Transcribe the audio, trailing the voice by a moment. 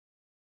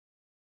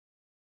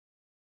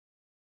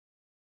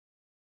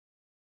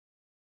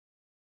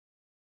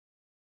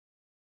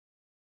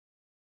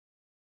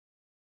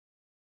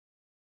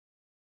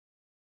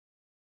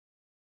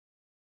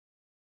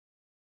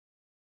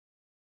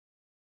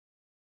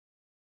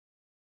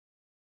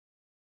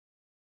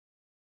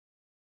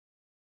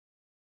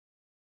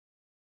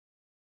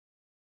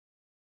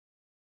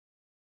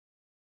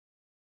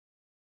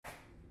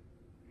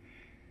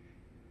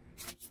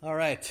All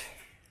right,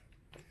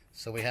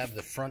 so we have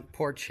the front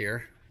porch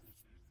here.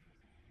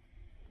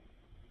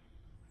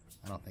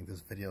 I don't think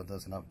this video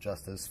does enough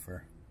justice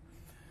for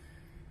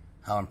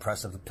how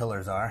impressive the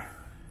pillars are,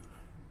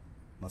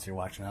 unless you're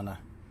watching on a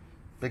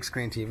big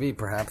screen TV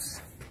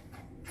perhaps.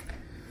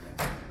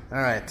 All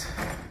right,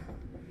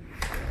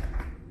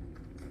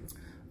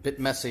 bit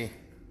messy,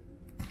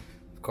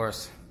 of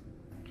course.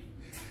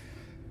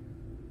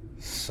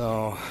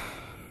 So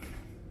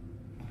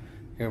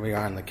here we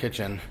are in the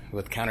kitchen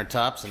with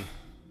countertops, and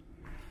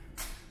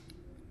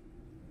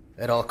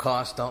at all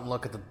costs, don't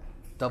look at the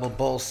double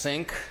bowl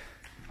sink.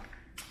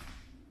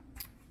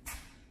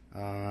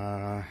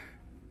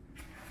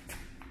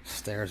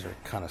 Stairs are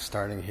kind of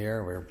starting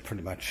here. We're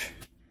pretty much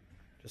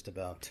just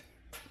about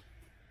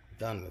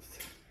done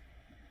with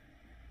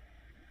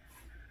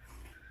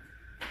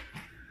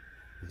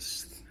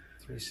this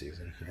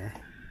 3-season here.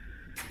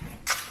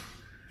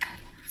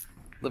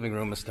 Living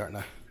room is starting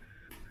to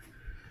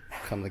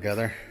come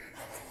together.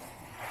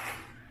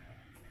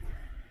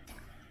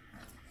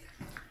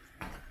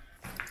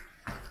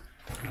 All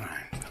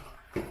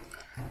right.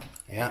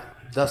 Yeah,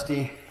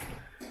 dusty.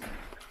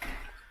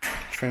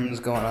 Trim's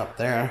going up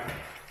there.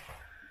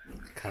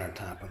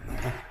 Countertop up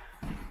there.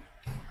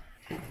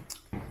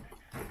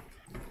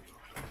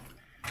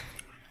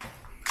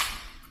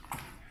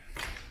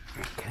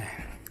 Okay.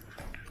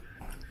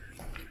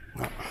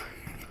 Well,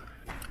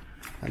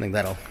 I think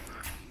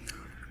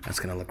that's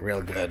gonna look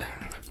real good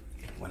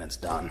when it's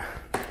done.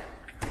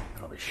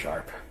 It'll be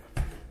sharp.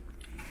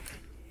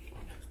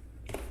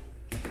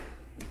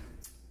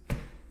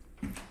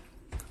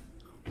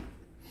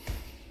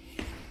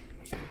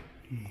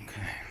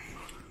 Okay.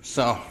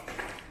 So,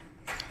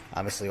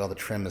 obviously all the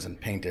trim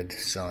isn't painted,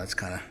 so it's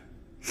kind of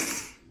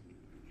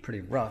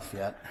pretty rough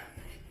yet.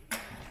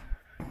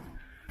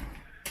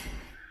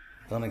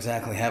 Don't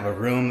exactly have a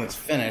room that's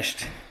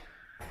finished,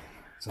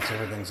 since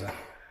everything's a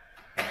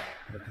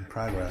work in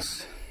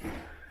progress.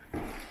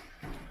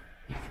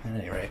 At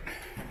any rate.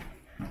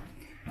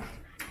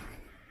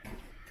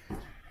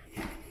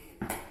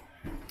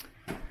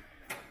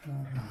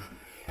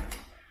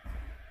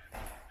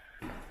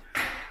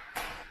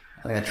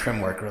 I think that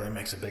trim work really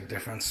makes a big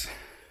difference.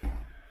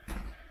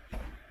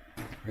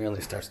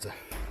 Really starts to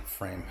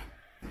frame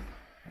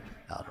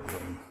out a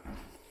room.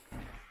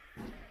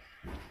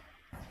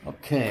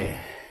 Okay.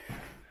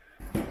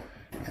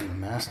 And the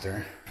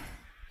master.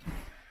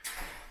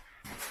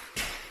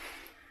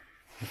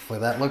 Hopefully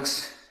that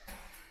looks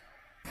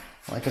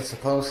like it's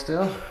supposed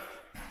to.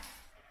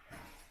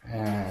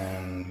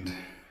 And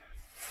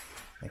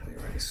I think we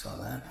already saw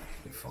that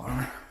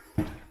before.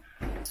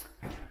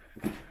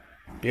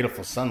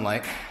 Beautiful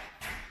sunlight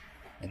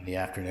in the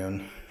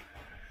afternoon.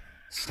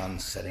 Sun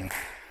setting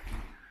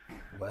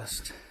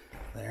west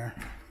there.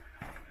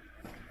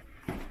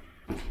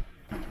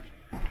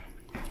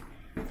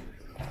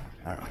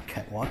 I don't know,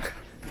 catwalk.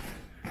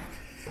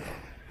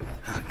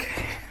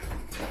 Okay.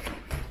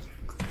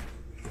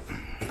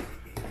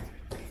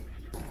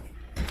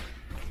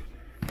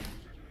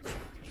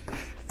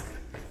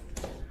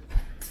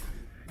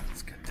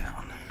 Let's get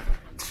down.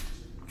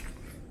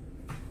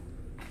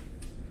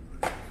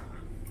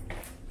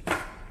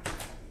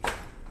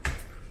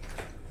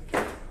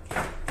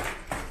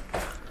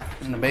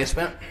 In the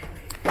basement.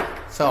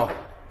 So,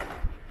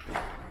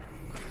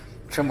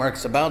 trim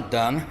work's about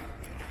done.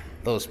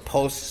 Those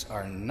posts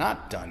are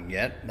not done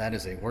yet. That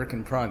is a work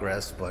in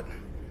progress, but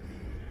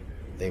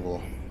they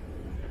will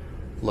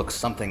look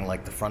something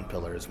like the front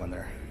pillars when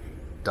they're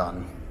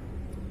done.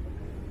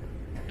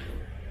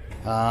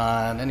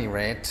 At any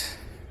rate,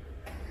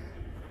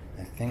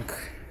 I think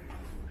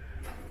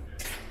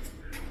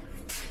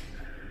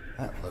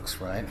that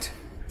looks right.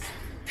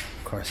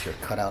 Of course, you're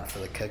cut out for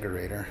the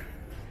kegerator.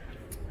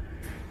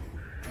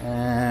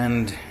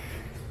 And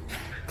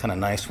kind of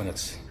nice when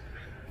it's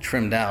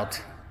trimmed out.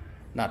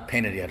 Not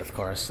painted yet, of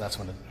course. That's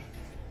when it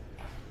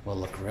will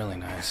look really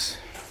nice.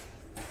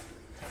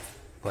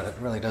 But it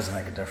really does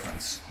make a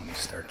difference when you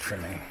start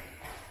trimming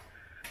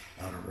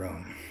out a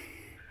room.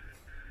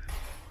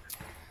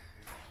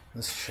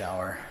 This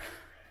shower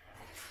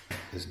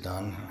is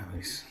done. I have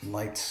these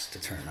lights to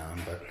turn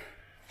on, but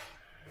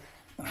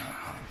I don't know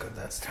how good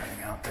that's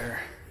turning out there.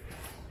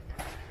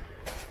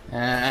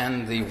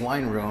 And the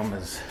wine room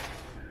is,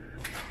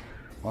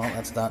 well,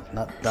 that's not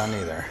done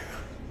either.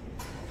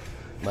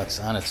 That's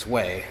on its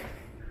way.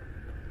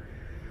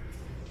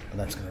 But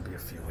that's going to be a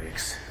few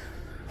weeks.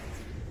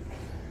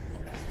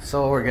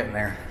 So we're getting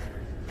there.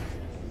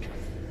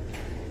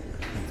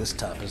 I think this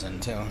top is in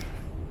too.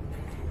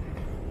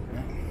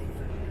 Yeah.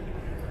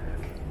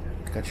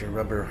 Got your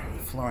rubber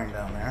flooring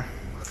down there.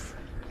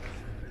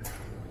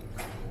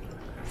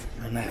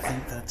 And I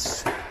think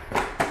that's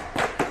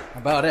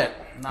about it.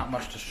 Not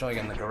much to show you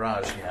in the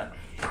garage yet.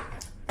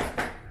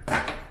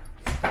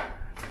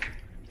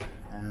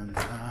 And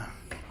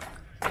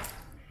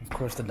of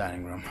course the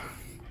dining room,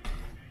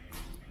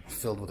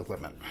 filled with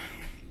equipment.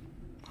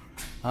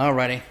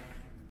 Alrighty.